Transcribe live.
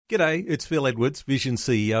G'day, it's Phil Edwards, Vision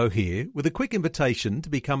CEO here, with a quick invitation to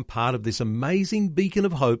become part of this amazing beacon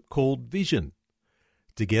of hope called Vision.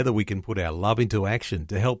 Together we can put our love into action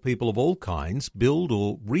to help people of all kinds build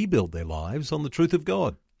or rebuild their lives on the truth of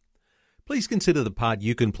God. Please consider the part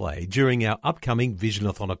you can play during our upcoming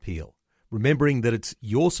Visionathon appeal, remembering that it's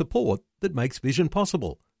your support that makes Vision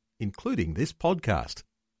possible, including this podcast.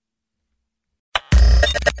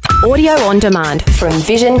 Audio on demand from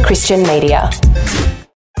Vision Christian Media.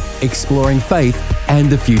 Exploring faith and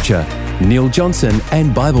the future. Neil Johnson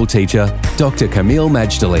and Bible teacher Dr. Kameel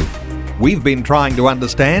Majdali. We've been trying to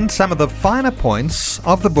understand some of the finer points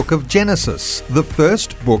of the book of Genesis, the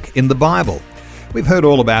first book in the Bible. We've heard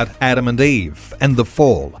all about Adam and Eve and the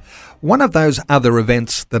fall. One of those other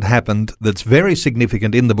events that happened that's very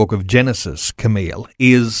significant in the book of Genesis, Kameel,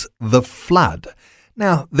 is the flood.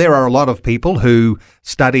 Now, there are a lot of people who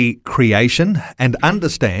study creation and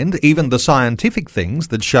understand even the scientific things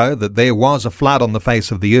that show that there was a flood on the face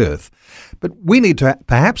of the earth. But we need to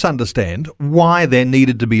perhaps understand why there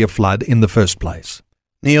needed to be a flood in the first place.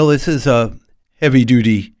 Neil, this is a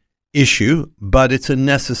heavy-duty issue, but it's a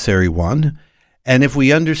necessary one. And if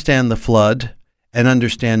we understand the flood and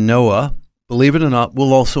understand Noah, believe it or not,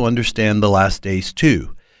 we'll also understand the last days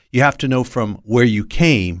too. You have to know from where you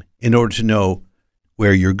came in order to know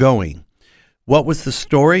where you're going. What was the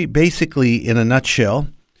story? Basically, in a nutshell,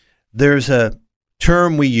 there's a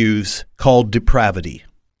term we use called depravity.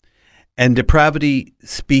 And depravity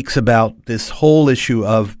speaks about this whole issue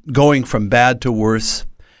of going from bad to worse,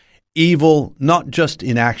 evil, not just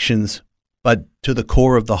in actions, but to the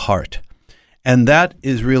core of the heart. And that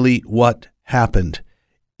is really what happened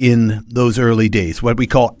in those early days, what we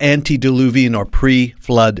call antediluvian or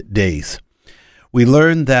pre-flood days. We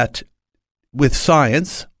learned that with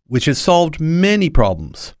science, which has solved many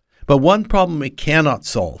problems, but one problem it cannot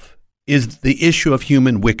solve is the issue of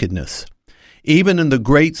human wickedness. Even in the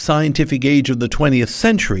great scientific age of the 20th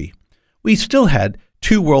century, we still had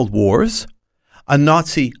 2 world wars, a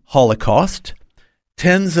Nazi Holocaust,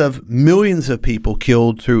 tens of millions of people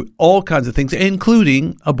killed through all kinds of things,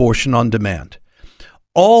 including abortion on demand.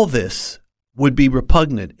 All this would be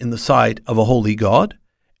repugnant in the sight of a holy God,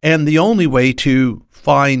 and the only way to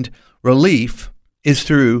find relief is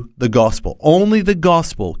through the gospel. Only the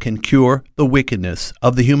gospel can cure the wickedness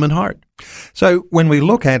of the human heart. So when we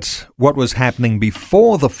look at what was happening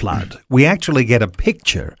before the flood, we actually get a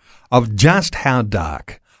picture of just how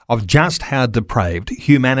dark, of just how depraved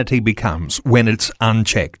humanity becomes when it's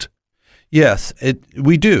unchecked. Yes,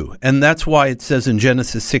 we do. And that's why it says in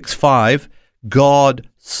Genesis 6:5, God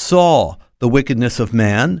saw the wickedness of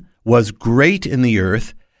man was great in the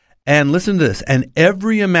earth, and listen to this, and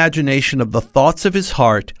every imagination of the thoughts of his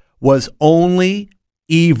heart was only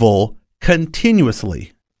evil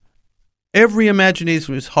continuously. Every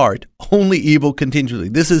imagination of his heart, only evil continuously.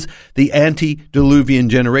 This is the antediluvian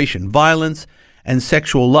generation. Violence and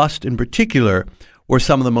sexual lust in particular were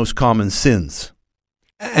some of the most common sins.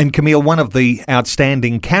 And Kameel, one of the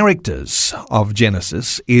outstanding characters of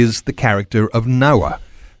Genesis is the character of Noah,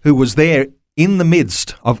 who was there in the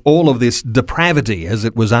midst of all of this depravity as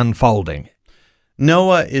it was unfolding.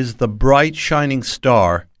 Noah is the bright shining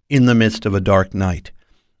star in the midst of a dark night.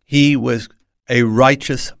 He was a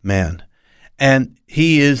righteous man, and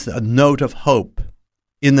he is a note of hope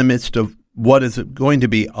in the midst of what is going to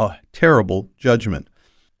be a terrible judgment.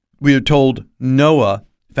 We are told Noah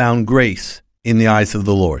found grace in the eyes of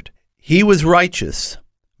the Lord. He was righteous,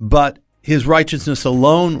 but his righteousness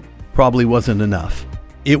alone probably wasn't enough.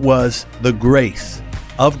 It was the grace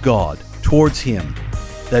of God towards him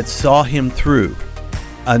that saw him through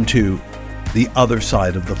unto the other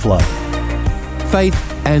side of the flood. Faith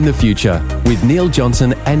and the Future with Neil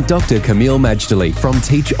Johnson and Dr. Kameel Majdali from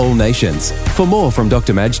Teach All Nations. For more from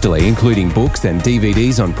Dr. Majdali, including books and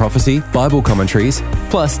DVDs on prophecy, Bible commentaries,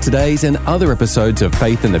 plus today's and other episodes of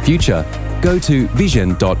Faith and the Future, go to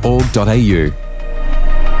vision.org.au.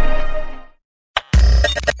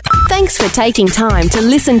 Thanks for taking time to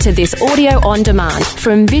listen to this audio on demand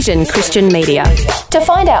from Vision Christian Media. To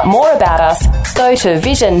find out more about us, go to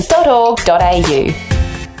vision.org.au.